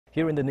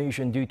Here in the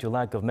nation, due to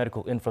lack of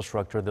medical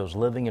infrastructure, those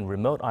living in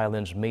remote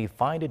islands may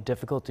find it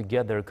difficult to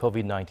get their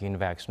COVID-19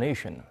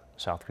 vaccination.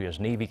 South Korea's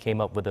Navy came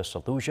up with a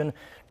solution,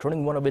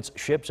 turning one of its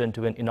ships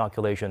into an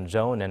inoculation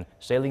zone and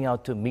sailing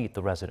out to meet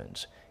the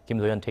residents. Kim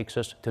Do-yeon takes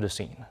us to the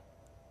scene.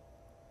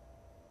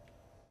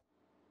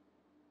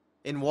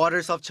 In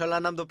waters of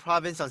Jeollanam-do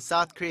Province on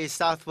South Korea's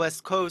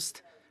southwest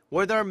coast,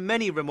 where there are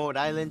many remote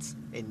islands,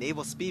 a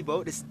naval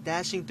speedboat is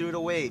dashing through the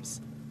waves.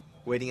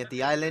 Waiting at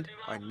the island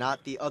are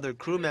not the other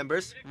crew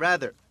members,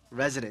 rather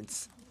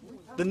residents.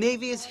 The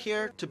Navy is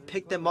here to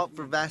pick them up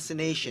for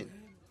vaccination.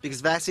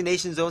 Because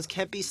vaccination zones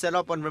can't be set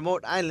up on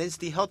remote islands,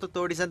 the health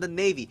authorities and the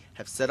Navy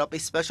have set up a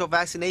special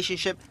vaccination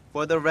ship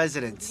for the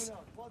residents.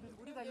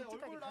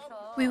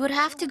 We would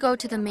have to go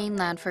to the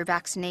mainland for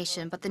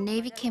vaccination, but the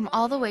Navy came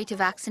all the way to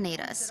vaccinate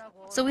us.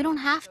 So we don't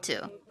have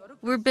to.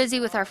 We're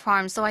busy with our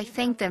farms, so I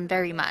thank them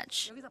very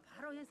much.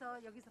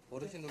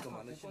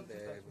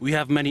 We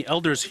have many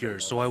elders here,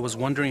 so I was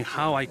wondering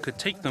how I could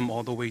take them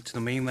all the way to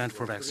the mainland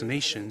for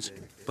vaccinations,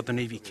 but the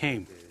Navy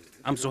came.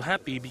 I'm so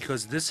happy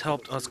because this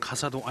helped us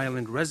Kasado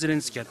Island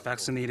residents get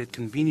vaccinated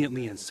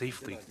conveniently and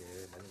safely.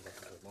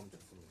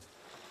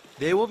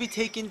 They will be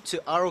taken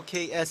to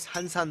ROKS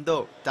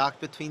Hansando, docked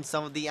between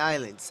some of the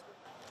islands.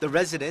 The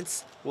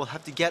residents will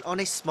have to get on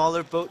a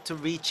smaller boat to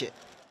reach it.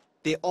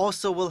 They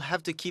also will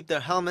have to keep their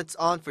helmets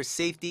on for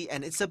safety,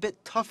 and it's a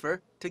bit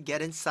tougher to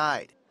get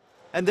inside.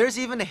 And there's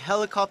even a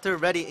helicopter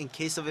ready in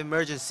case of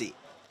emergency.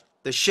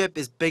 The ship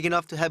is big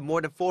enough to have more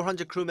than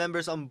 400 crew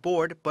members on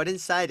board, but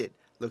inside it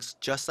looks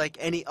just like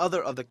any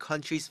other of the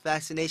country's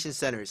vaccination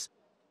centers.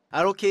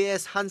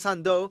 ROKS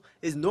Hansando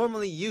is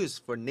normally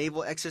used for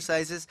naval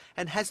exercises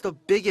and has the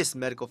biggest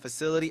medical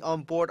facility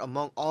on board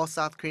among all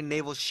South Korean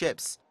naval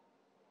ships.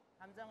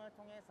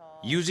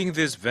 Using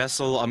this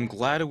vessel, I'm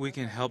glad we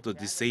can help the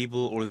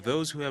disabled or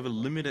those who have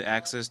limited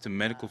access to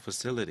medical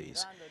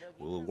facilities.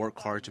 We will work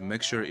hard to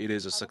make sure it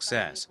is a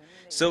success,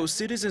 so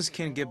citizens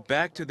can get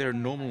back to their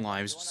normal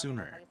lives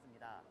sooner.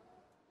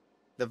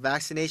 The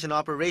vaccination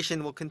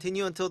operation will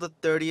continue until the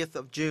 30th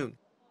of June.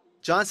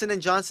 Johnson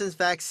 & Johnson's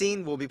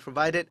vaccine will be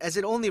provided as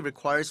it only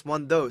requires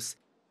one dose.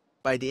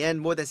 By the end,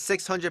 more than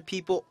 600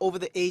 people over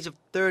the age of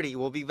 30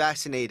 will be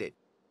vaccinated.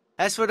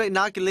 As for the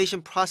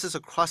inoculation process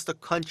across the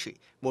country,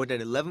 more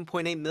than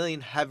 11.8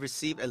 million have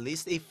received at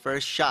least a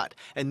first shot,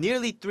 and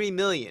nearly 3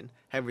 million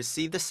have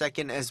received the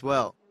second as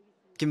well.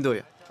 Kim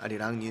Do-yeon,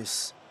 Arirang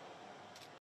News.